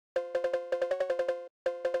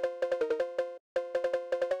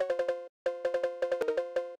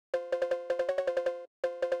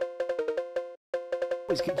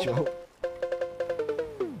Let's keep you up.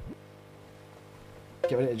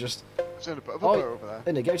 Get ready to just... There's a bit of a boat over there.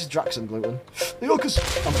 Innit, get to Draxon, gluten. Lucas!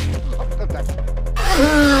 I'm dead.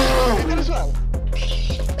 You did as well?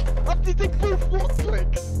 How did they both one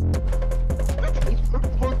click? They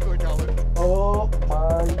both one click, Alex. Oh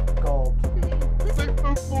my god. Did they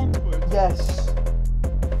both one click? Yes.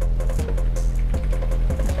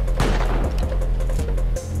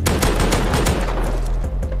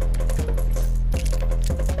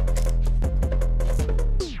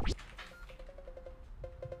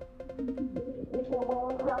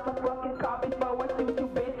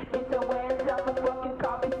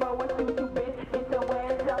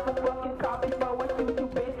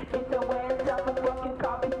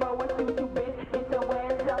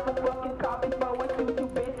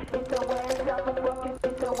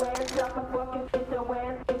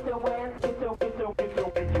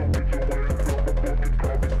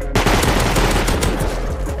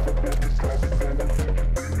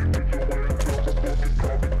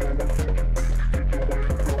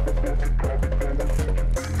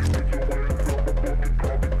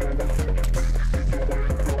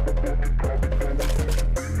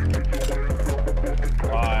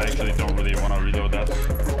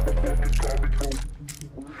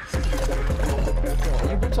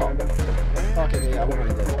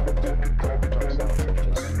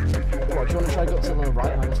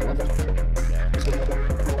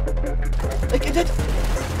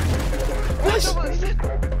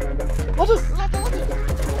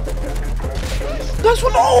 That's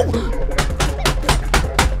one. Oh!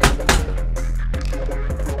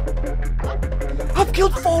 I've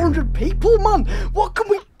killed 400 people, man. What can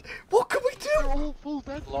we do? They're all full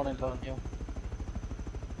dead. Loading down you.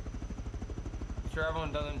 Sure,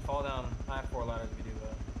 everyone doesn't fall down. I have 4 ladders if you do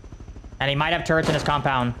that. And he might have turrets in his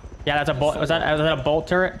compound. Yeah, that's a bolt. Was that a bolt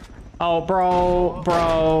turret? Oh, bro.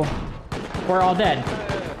 We're all dead.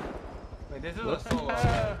 Wait, this is a solo.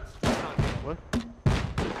 What?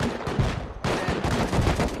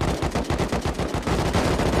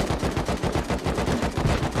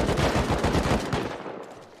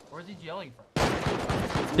 Where's he yelling from?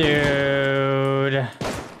 Dude.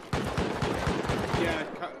 Yeah,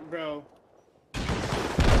 bro. Did I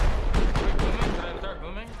start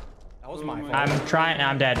booming? That was my fault. I'm trying.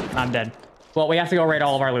 I'm dead. Well, we have to go raid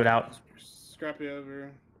all of our loot out. Scrappy over.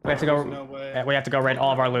 We have to go. No way. We have to go raid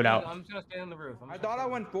all of our loot out. I'm just gonna stay on the roof. I thought I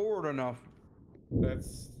went forward enough.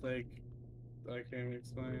 That's like, I can't even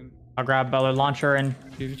explain. I'll grab a launcher and.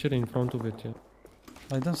 Literally in front of it, yeah.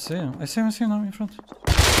 I don't see him. I see him now in front.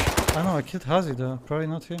 I know, I killed Hazi though. Probably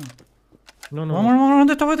not him. No. One more on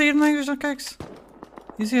the top of the ear, cakes.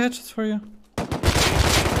 Easy headshots for you.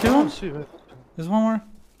 Kill him. There's one more.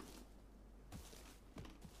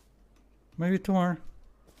 Maybe 2 more.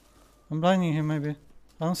 I'm blinding him, maybe.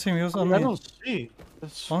 I don't see him. He was on me. I don't see.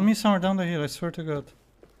 On me somewhere down the hill, I swear to God.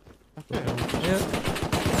 Okay. Yeah.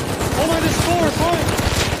 Oh my, there's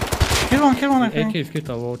 4, Kill one, I think. AK kit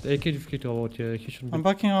out, yeah, he should be. I'm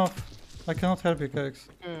backing off. I cannot help you, Cakes.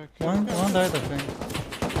 Okay. One died, I think.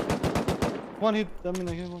 One hit, I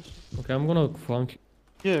hit one. Okay, I'm gonna flank.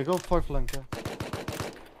 Yeah, go for flank, yeah.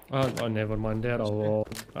 Oh, never mind, they're all.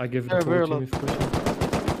 I give They're the very whole low. team pushing.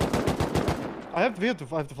 I have to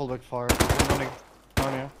fall back far. I'm running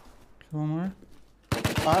down here. Kill one more.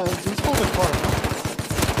 He's fall back far.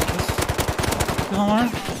 Kill one more.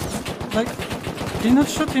 Like, did not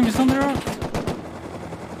shoot him, he's on the rock.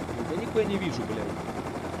 Я нихуя не вижу, блядь.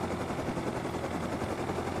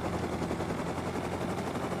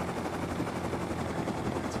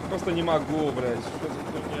 Просто не могу, блядь. Что за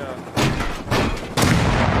хуйня?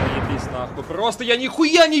 Ебись нахуй. Просто я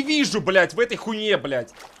нихуя не вижу, блядь, в этой хуйне,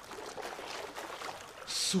 блядь.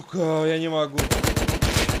 Сука, я не могу.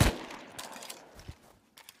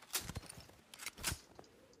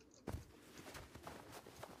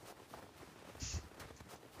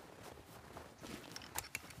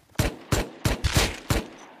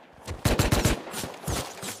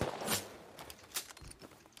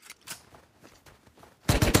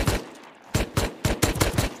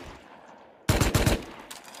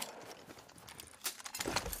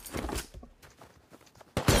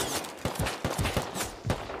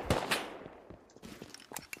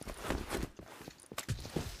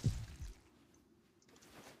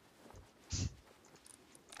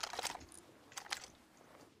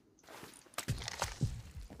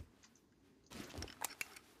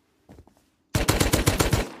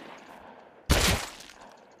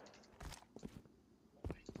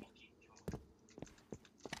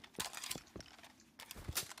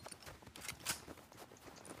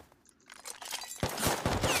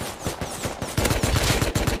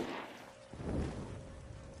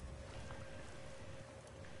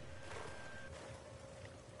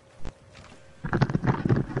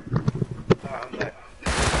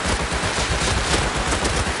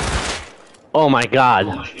 Oh my god.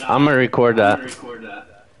 I'm gonna record that.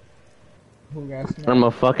 I'm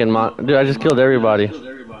a fucking dude, I just killed everybody.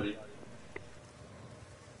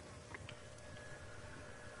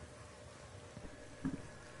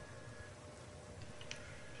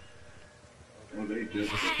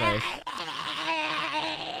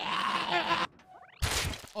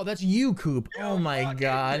 Oh, that's you, Coop. Oh my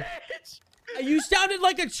god. You sounded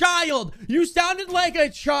like a child. You sounded like a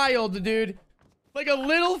child, dude. Like a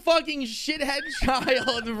little fucking shithead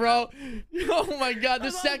child, bro. Oh my god.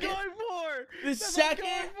 The second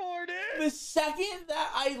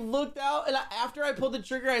that I looked out and after I pulled the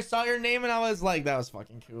trigger, I saw your name and I was like, that was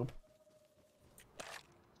fucking Coop.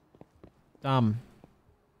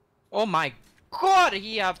 Oh my god,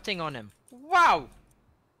 he have thing on him. Wow.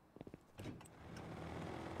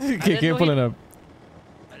 Okay, keep pulling up.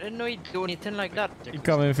 I didn't know he'd do anything like that. He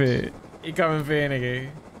coming for nigga.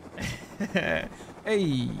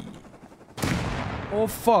 Hey. Oh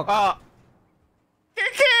fuck.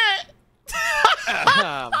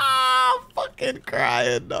 I'm fucking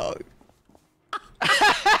crying, dog.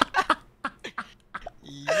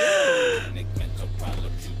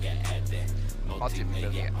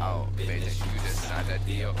 Multi-million out, baby. You just signed that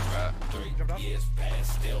deal, bruh.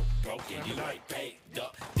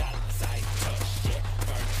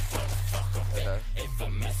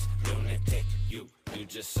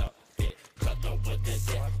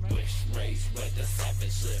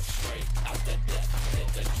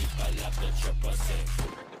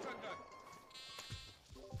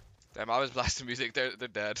 Damn, I was blasting music. They're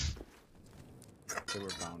dead.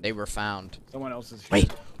 They were found. Someone else's.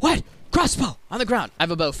 Wait, what? Crossbow on the ground. I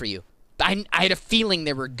have a bow for you. I had a feeling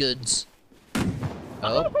they were goods. Oh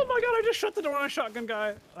my god, I just shut the door on a shotgun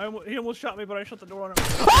guy. He almost shot me, but I shut the door on him.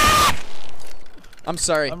 I'm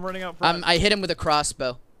sorry. I'm running out front. I hit him with a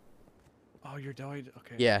crossbow. Oh, you're died?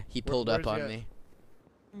 Okay. Yeah, he pulled up on me.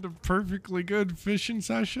 The perfectly good fishing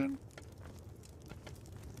session.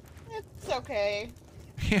 It's okay.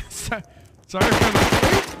 Yes. Sorry for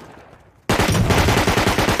the...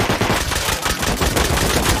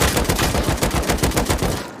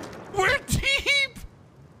 We're deep!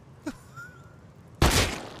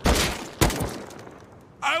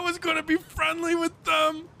 I was gonna be friendly with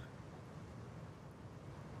them!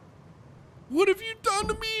 What have you done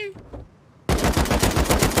to me?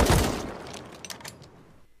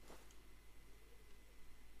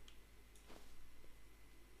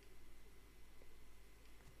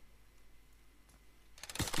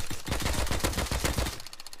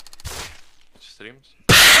 Streams?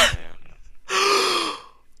 Is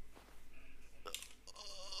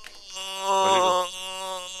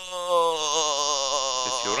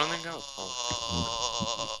you running out? Oh.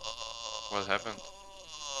 What happened?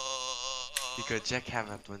 Because Jack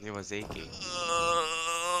happened when he was aching.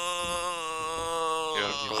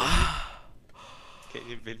 Can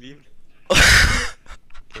you believe?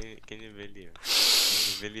 Can you believe? Can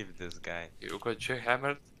you believe this guy? You got Jack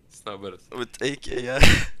hammered? It's not better. With AK, yeah.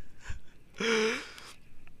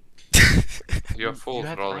 You're full,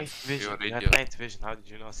 bro. You had night vision. How did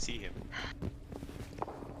you not see him?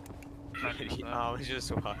 I was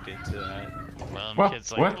just walked into that. Well,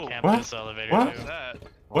 kids like campus elevator. What is that?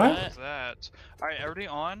 What is that? Alright, everybody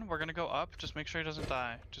on. We're gonna go up. Just make sure he doesn't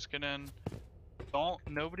die. Just get in.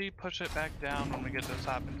 Nobody push it back down when we get to the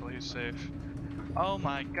top until he's safe. Oh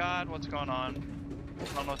my god, what's going on? I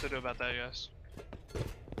don't know what to do about that, yes.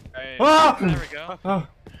 Alright, there we go.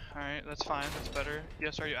 Alright, that's fine, that's better.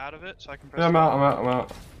 Yes, are you out of it? So I can press Yeah, I'm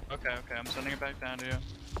out. Okay, I'm sending it back down to you.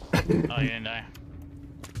 Oh, you didn't die.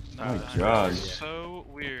 No, Oh my god. So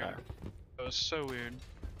weird. That was so weird.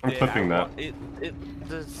 I'm clipping that.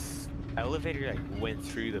 The elevator like went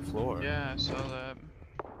through the floor. Yeah, I saw that.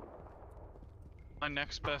 My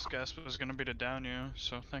next best guess was gonna be to down you,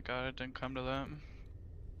 so thank god it didn't come to that.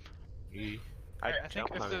 I think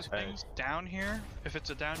if there's things down here, if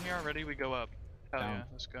it's a down here already, we go up. Hell yeah,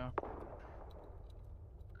 let's go.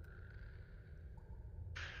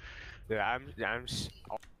 Dude, I'm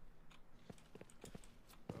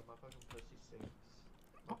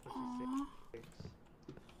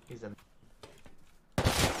He's a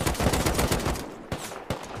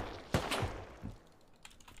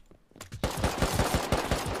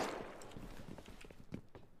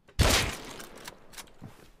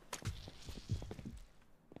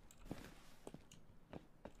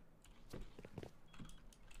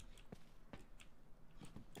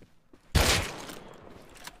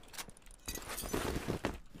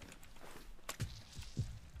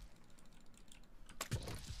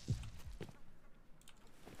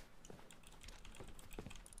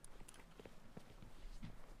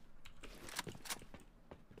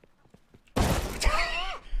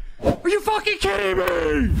Are you fucking kidding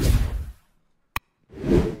me?